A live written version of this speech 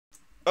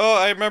Oh,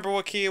 I remember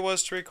what key it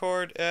was to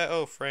record.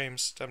 Oh,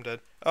 frames. I'm dead.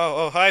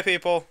 Oh, hi,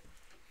 people.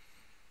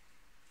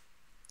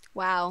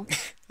 Wow.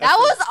 That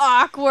was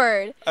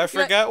awkward. I You're like,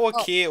 forgot what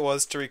oh, key it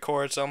was to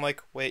record, so I'm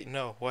like, wait,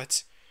 no,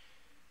 what?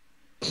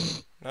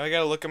 Now I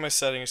gotta look at my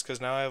settings because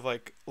now I have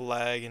like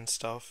lag and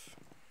stuff,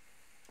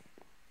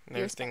 and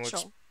you're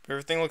special.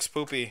 everything looks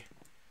poopy.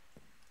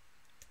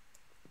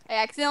 I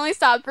accidentally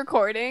stopped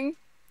recording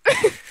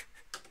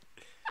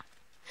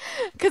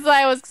because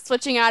I was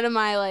switching out of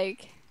my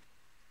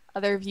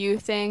other view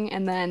thing,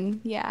 and then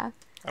yeah,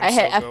 I'm I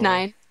hit still going.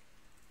 F9.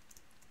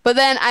 But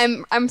then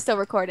I'm still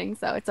recording,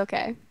 so it's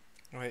okay.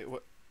 Wait,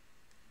 what?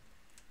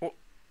 What?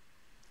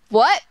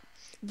 What?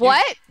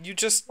 What? You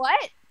just.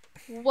 What?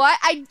 What?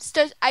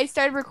 I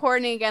started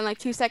recording again like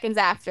 2 seconds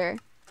after.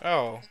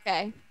 Oh.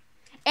 Okay.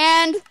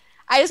 And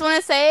I just want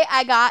to say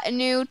I got a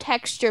new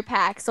texture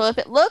pack, so if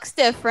it looks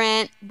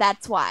different,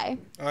 that's why.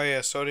 Oh yeah,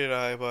 so did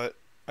I, but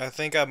I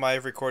think I might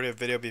have recorded a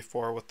video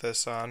before with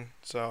this on,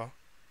 so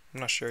I'm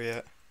not sure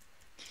yet.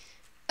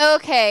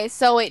 Okay,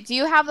 so wait, do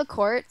you have the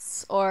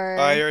quartz I or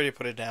already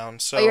put it down, oh you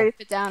so already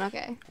put it down?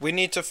 Okay. we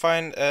need to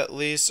find at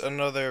least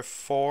another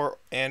 4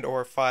 and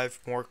or 5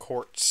 more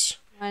quartz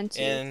One,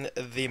 two. in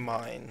the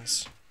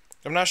mines.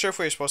 I'm not sure if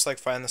we were supposed to like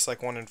find this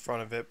like one in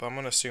front of it, but I'm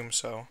gonna assume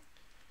so.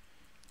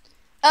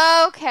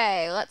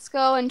 Okay, let's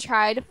go and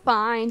try to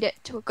find it.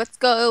 Let's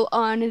go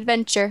on an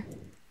adventure.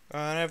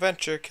 An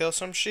adventure, kill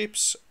some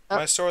sheeps. Oh,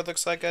 My sword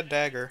looks like a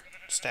dagger.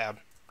 Stab.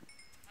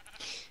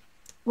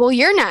 well,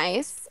 you're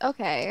nice.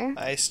 Okay.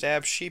 I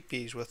stab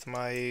sheepies with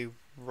my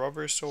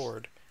rubber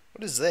sword.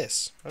 What is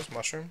this? Those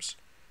mushrooms?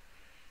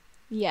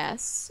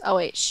 Yes. Oh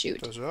wait,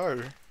 shoot. Those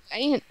are. I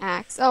need an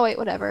axe. Oh wait,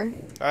 whatever.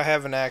 I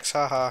have an axe,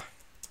 haha.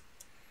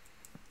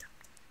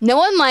 No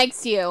one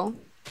likes you.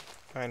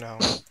 I know.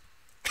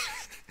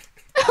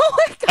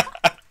 Oh my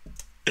god.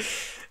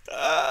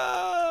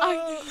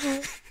 Ah,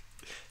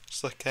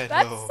 just like I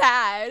That's know.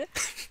 sad.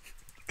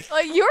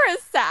 Like you're a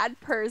sad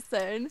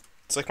person.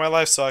 It's like my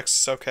life sucks.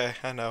 It's okay,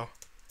 I know.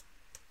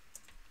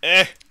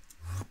 Eh.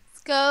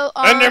 Let's go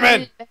on Enderman!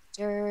 an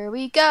adventure.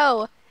 We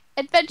go.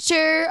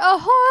 Adventure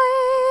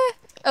ahoy!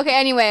 Okay,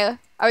 anyway,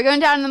 are we going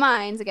down in the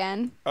mines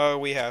again? Oh,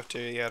 we have to.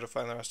 You gotta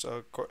find the rest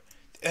of the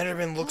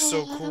Enderman looks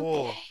so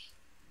cool. Okay.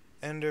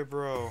 Ender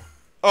bro.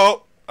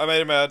 Oh, I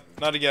made him mad.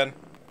 Not again.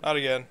 Not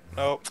again.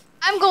 Nope.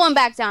 I'm going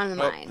back down in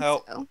the Nope. mines.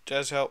 Help. So.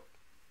 Jazz, help.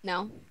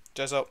 No.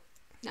 Jazz, help.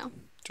 No.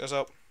 Jazz,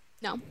 help.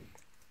 No.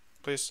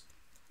 Please.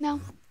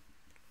 No.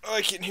 Oh,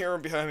 I can hear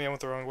him behind me. I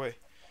went the wrong way.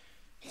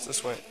 It's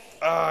this way.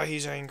 Ah,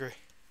 he's angry.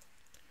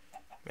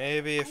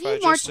 Maybe if I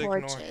need more just ignore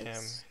him,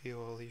 torches. he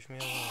will leave me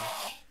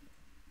alone.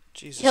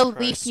 Jesus He'll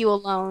Christ. leave you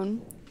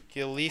alone.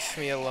 He'll leave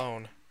me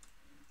alone.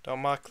 Don't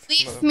mock.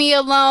 Leave me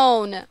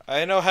alone.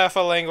 I know half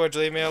a language.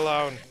 Leave me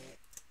alone.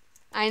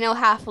 I know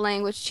half a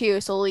language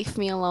too, so leave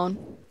me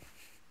alone.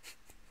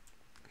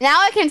 Now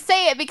I can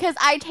say it because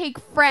I take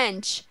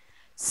French.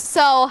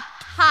 So,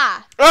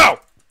 ha. Oh!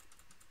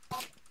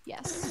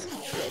 Yes,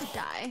 you did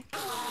die.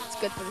 It's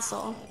good for the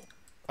soul.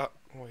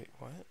 Wait,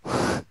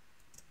 what?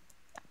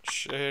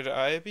 Should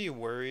I be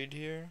worried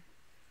here?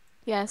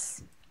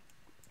 Yes.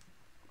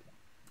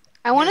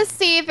 I want to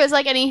see if there's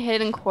like any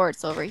hidden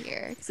quartz over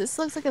here. 'Cause this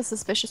looks like a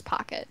suspicious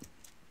pocket.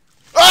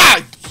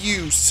 Ah!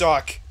 You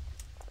suck!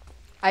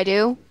 I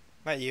do?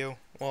 Not you.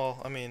 Well,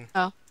 I mean...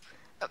 Oh.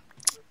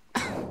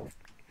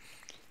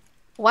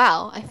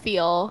 Wow, I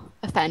feel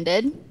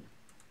offended.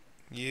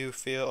 You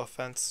feel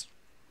offense.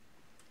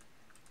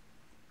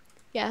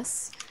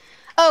 Yes.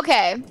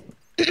 Okay.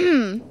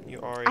 You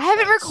are a I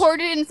haven't fence.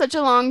 recorded in such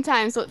a long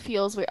time, so it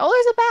feels weird. Oh,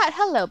 there's a bat.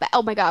 Hello, bat.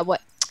 Oh my god,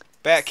 what?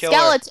 Bat killer.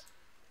 Skeleton.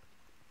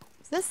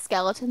 Is this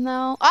skeleton,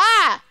 though?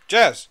 Ah!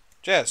 Jazz!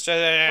 What?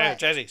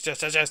 Jazzy!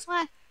 Jazz!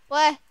 What?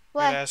 What?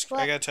 What?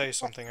 I gotta tell you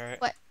something, alright?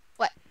 What?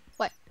 What?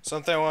 What?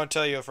 Something I want to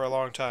tell you for a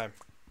long time.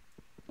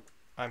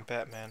 I'm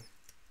Batman.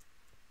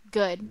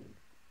 Good.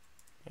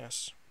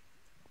 Yes.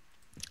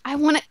 I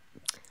wanna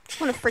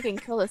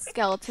freaking kill this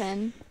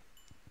skeleton.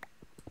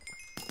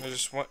 I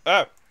just want...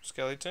 Oh!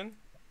 Skeleton?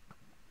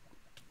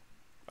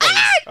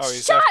 Ah!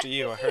 He's Shot after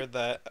you. me! I heard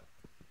that.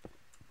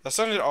 That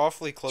sounded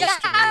awfully close to me,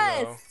 though.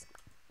 Yes!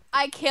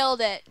 I killed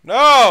it.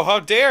 No! How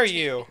dare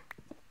you!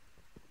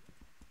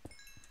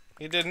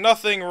 He did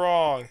nothing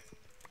wrong.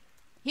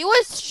 He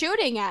was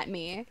shooting at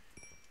me.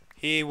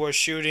 He was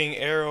shooting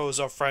arrows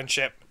of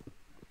friendship.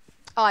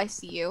 Oh, I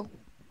see you.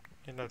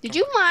 Did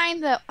you mine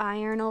the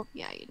iron? Oh,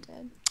 yeah, you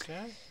did.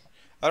 Yeah.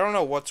 I don't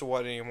know what's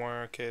what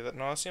anymore. Okay,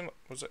 no, I see.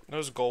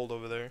 There's gold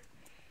over there.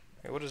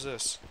 Hey, what is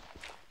this?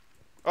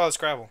 Oh, it's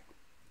gravel.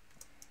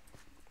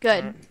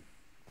 Good.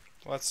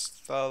 Right.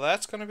 So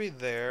that's gonna be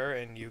there,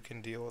 and you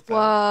can deal with that.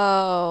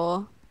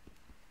 Whoa.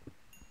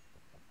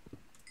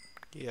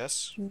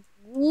 Yes.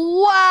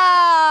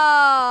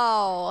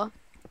 Wow.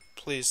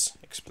 Please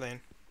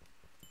explain.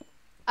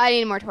 I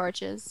need more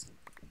torches.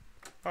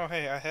 Oh,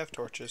 hey, I have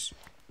torches.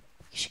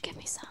 You should give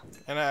me some.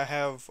 And I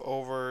have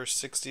over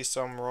 60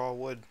 some raw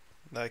wood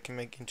that I can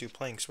make into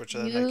planks, which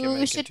then I can You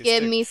make should into give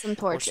stick, me some which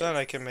torches. then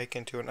I can make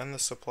into an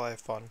endless supply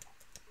of fun.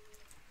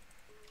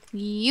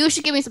 You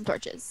should give me some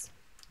torches.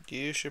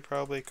 You should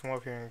probably come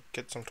up here and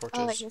get some Oh,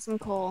 torches. here's some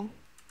coal.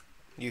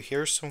 You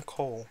hear some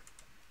coal.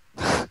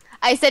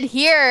 I said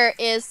here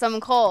is some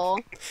coal.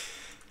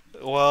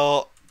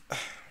 Well,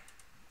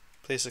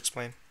 please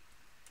explain.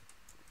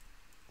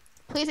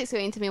 Please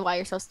explain to me why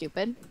you're so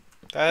stupid.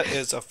 That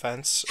is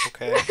offense,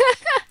 okay?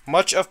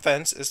 Much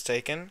offense is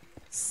taken.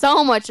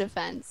 So much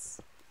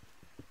offense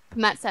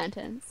from that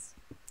sentence.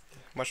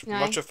 Much You know,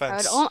 much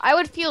offense. I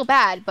would feel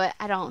bad, but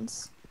I don't.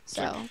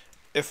 So.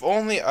 If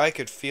only I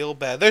could feel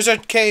bad. There's a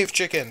cave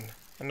chicken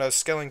and a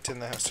skeleton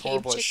that has Cave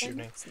horrible at chicken?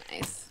 shooting. That's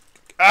nice.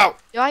 Ow!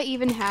 Do I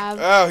even have?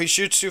 Oh, he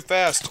shoots too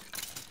fast.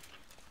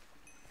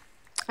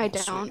 I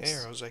Sweet don't.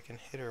 arrows I can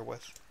hit her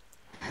with.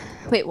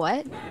 Wait,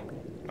 what?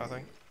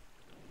 Nothing.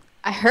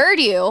 I heard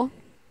you.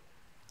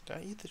 Did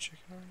I eat the chicken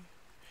already?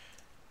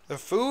 The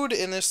food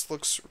in this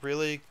looks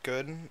really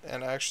good,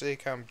 and actually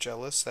I'm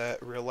jealous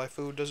that real life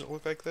food doesn't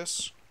look like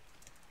this.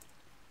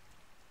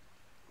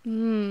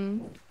 Hmm.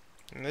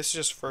 And this is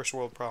just first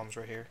world problems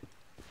right here.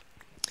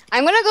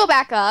 I'm gonna go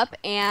back up,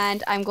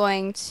 and I'm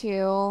going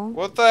to.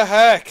 What the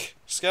heck?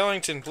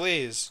 Skellington,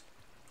 please.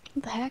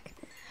 What the heck?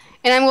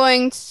 And I'm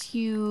going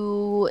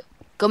to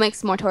go make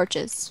some more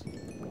torches.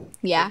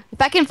 Yeah,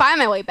 if I can find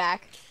my way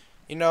back.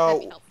 You That'd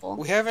be know, helpful.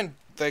 we haven't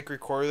like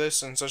recorded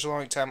this in such a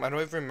long time. I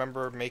don't even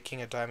remember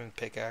making a diamond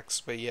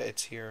pickaxe, but yeah,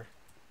 it's here.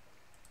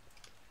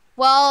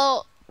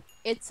 Well,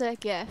 it's a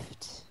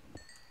gift.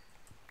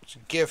 It's a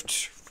gift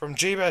from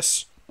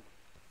Jeebus.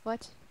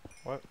 What?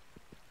 What?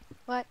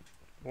 What?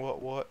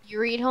 What? You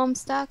read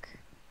Homestuck?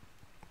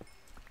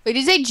 Wait, did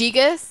you say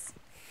Gigas?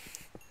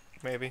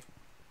 Maybe.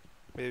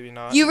 Maybe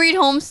not. You read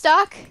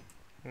Homestuck?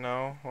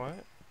 No,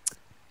 what?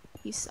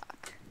 You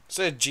suck. It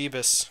said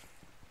Jeebus.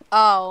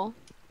 Oh,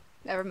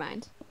 never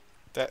mind.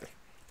 That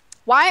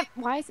Why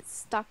is it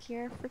stuck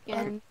here?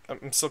 Freaking.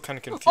 I'm still kind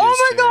of confused. Oh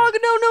my here. god!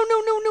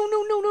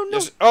 No!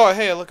 Yes. Oh,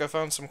 hey, look! I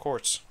found some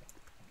quartz.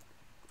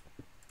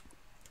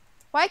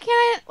 Why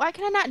can't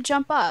I not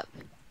jump up?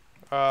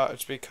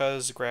 It's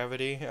because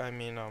gravity. I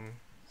mean,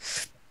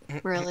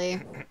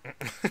 Really?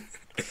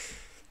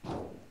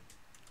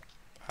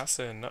 I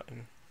said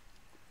nothing.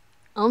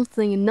 I'm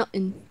thinking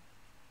nothing.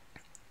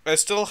 I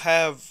still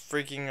have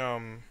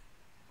freaking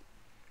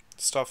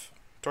stuff,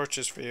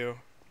 torches for you.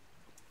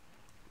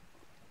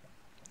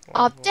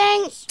 Oh,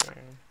 dang.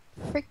 Freaking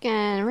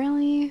Freaking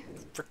really?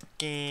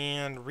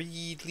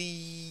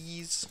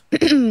 Reedleys.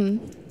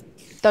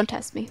 Don't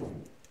test me.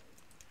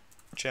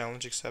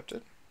 Challenge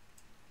accepted.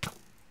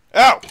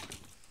 Ow!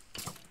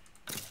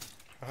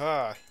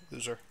 Ah,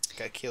 loser.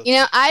 Got killed. You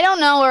know, I don't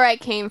know where I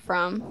came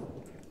from.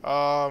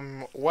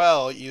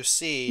 Well, you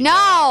see.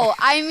 No,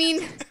 I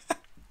mean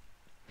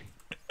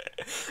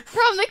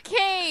from the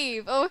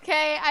cave.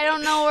 Okay, I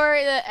don't know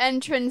where the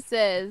entrance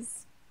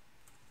is.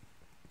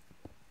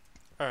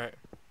 All right.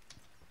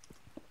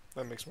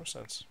 That makes more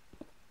sense.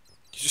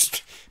 You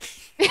just.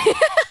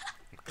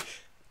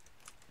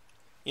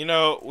 You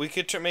know, we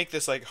could make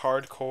this like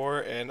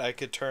hardcore, and I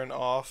could turn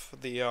off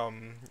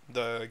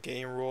the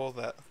game rule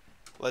that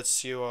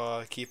lets you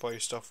keep all your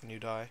stuff when you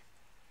die.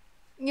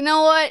 You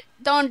know what?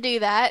 Don't do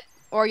that,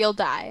 or you'll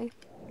die.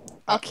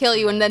 I'll kill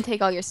you and then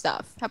take all your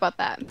stuff. How about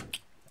that?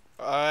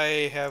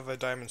 I have a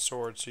diamond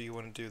sword, so you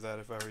wouldn't do that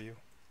if I were you.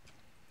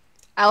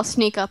 I'll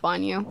sneak up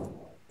on you.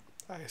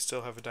 I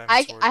still have a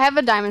diamond sword. I have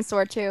a diamond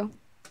sword too.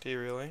 Do you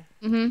really?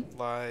 Mm-hmm.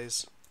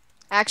 Lies.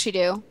 I actually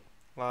do.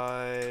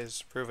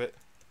 Lies. Prove it.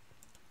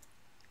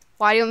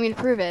 Why do you want me to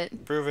prove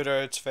it? Prove it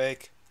or it's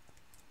fake.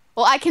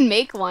 Well, I can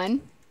make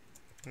one.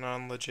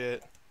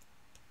 Non-legit.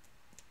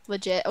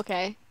 Legit,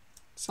 okay.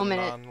 It's 1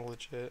 minute.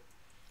 non-legit.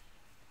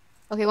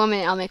 Okay, 1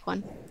 minute, I'll make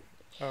one.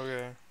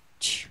 Okay. I'm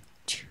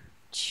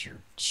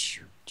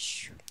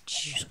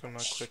just gonna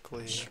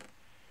quickly...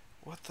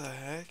 What the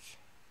heck?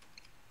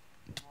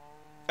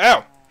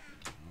 Ow!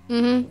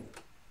 Mm-hmm.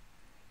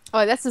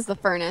 Oh, this is the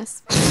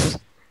furnace. This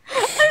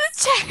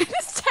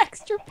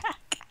texture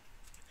pack.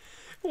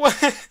 What?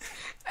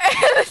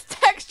 This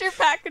texture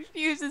pack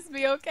confuses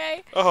me,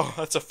 okay? Oh,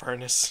 that's a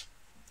furnace.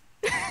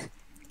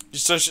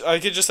 So I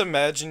could just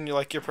imagine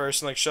like your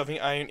person like shoving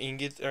iron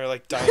ingots or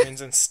like diamonds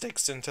and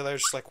sticks into there,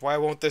 just like, why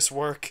won't this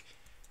work?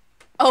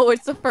 Oh,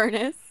 it's a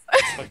furnace.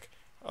 It's like,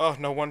 oh,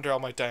 no wonder all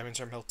my diamonds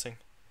are melting.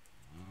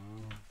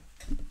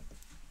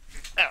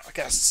 Ow, I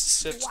gotta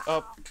sit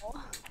up.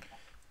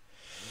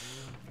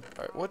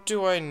 Alright, what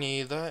do I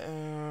need? That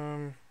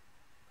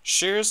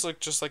shears look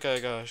just like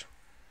a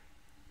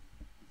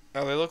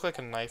oh, they look like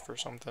a knife or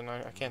something.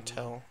 I can't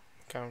tell.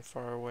 I'm kind of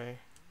far away.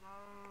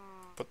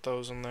 Put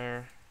those in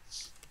there.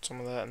 Put some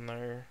of that in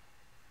there.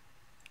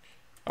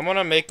 I'm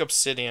gonna make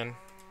obsidian.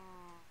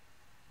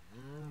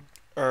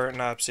 Or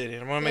not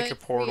obsidian. I'm gonna make a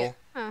portal.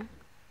 Huh.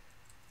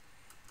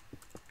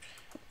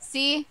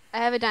 See? I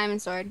have a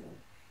diamond sword.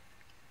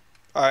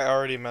 I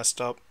already messed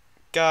up.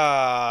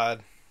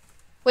 God.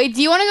 Wait,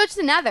 do you want to go to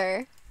the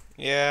nether?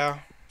 Yeah,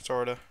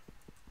 sorta.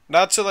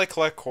 Not to like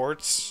collect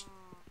quartz,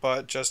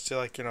 but just to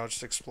like, you know,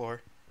 just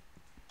explore.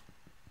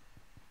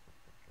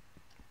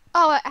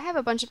 Oh, I have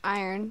a bunch of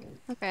iron.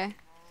 Okay.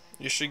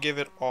 You should give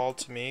it all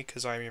to me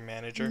because I'm your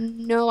manager.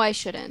 No, I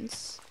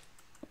shouldn't.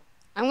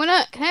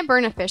 Can I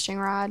burn a fishing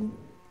rod?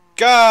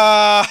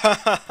 Gah!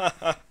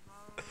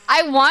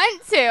 I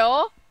want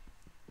to.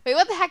 Wait,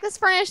 what the heck? This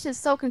furnished is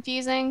so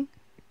confusing.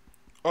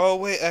 Oh,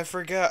 wait, I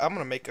forgot. I'm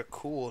gonna make a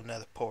cool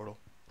nether portal.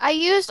 I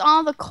used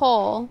all the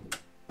coal.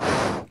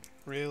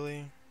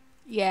 Really?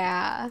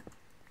 Yeah.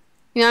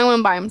 You know,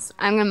 I'm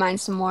gonna mine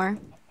some more.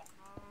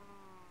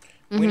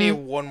 We need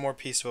one more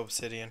piece of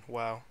obsidian.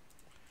 Wow.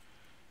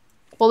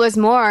 Well, there's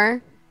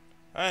more.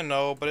 I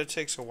know, but it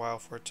takes a while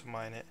for it to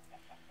mine it.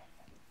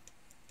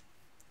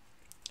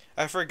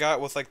 I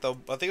forgot with like I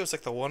think it was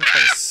like the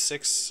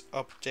 1.6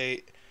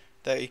 update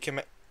that you can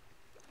make.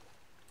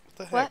 What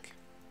the heck?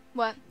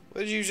 What?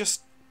 What did you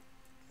just?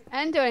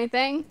 I didn't do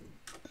anything.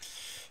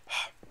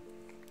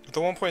 With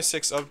the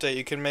 1.6 update,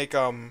 you can make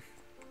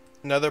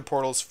nether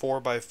portals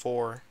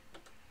 4x4.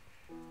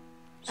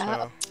 So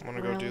I'm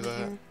gonna go do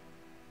that.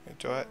 Wait,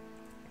 do I?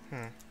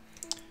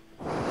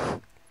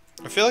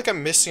 I feel like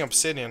I'm missing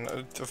obsidian.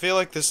 I feel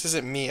like this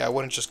isn't me. I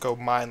wouldn't just go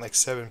mine like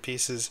 7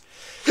 pieces.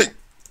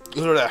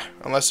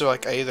 Unless they're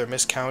like I either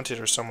miscounted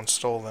or someone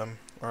stole them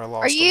or I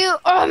lost them. Are you?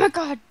 Oh my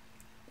god.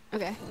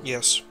 Okay.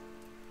 Yes,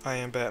 I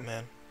am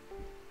Batman.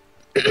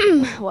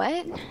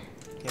 What?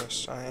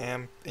 Yes, I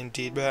am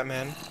indeed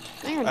Batman.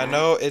 No, you're I not.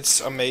 know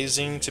it's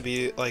amazing to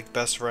be like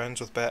best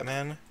friends with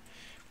Batman,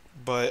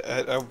 but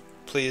I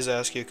please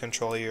ask you to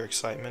control your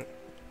excitement.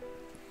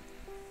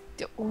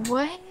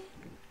 What?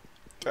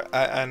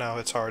 I know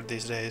it's hard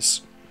these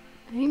days.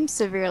 I'm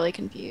severely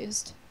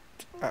confused.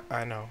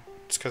 I know.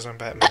 It's because I'm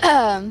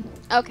Batman.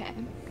 Okay.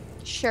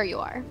 Sure you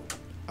are.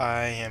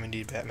 I am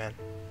indeed Batman.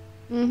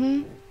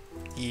 Mm-hmm.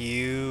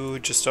 You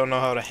just don't know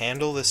how to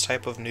handle this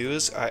type of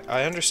news.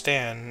 I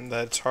understand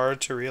that it's hard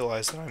to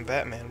realize that I'm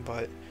Batman,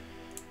 but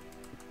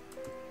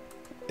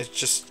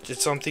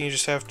it's something you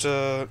just have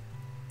to,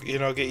 you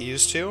know, get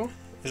used to.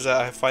 Is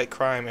that I fight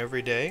crime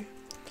every day.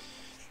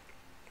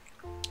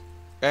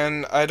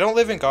 And I don't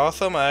live in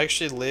Gotham, I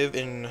actually live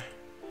in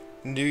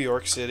New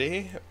York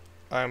City.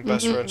 I'm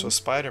best friends with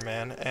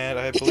Spider-Man, and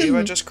I believe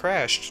I just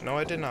crashed. No,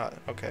 I did not.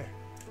 Okay.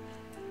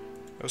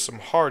 It was some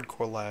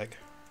hardcore lag.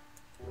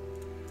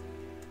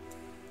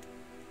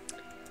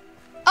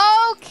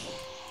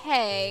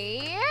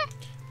 Okay.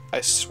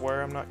 I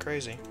swear I'm not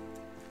crazy.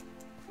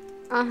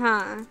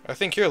 Uh-huh. I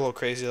think you're a little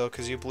crazy though,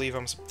 because you believe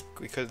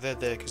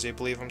because you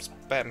believe I'm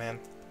Batman.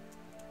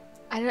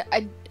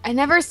 I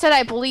never said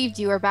I believed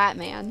you were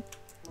Batman.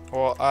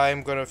 Well,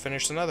 I'm gonna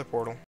finish another portal.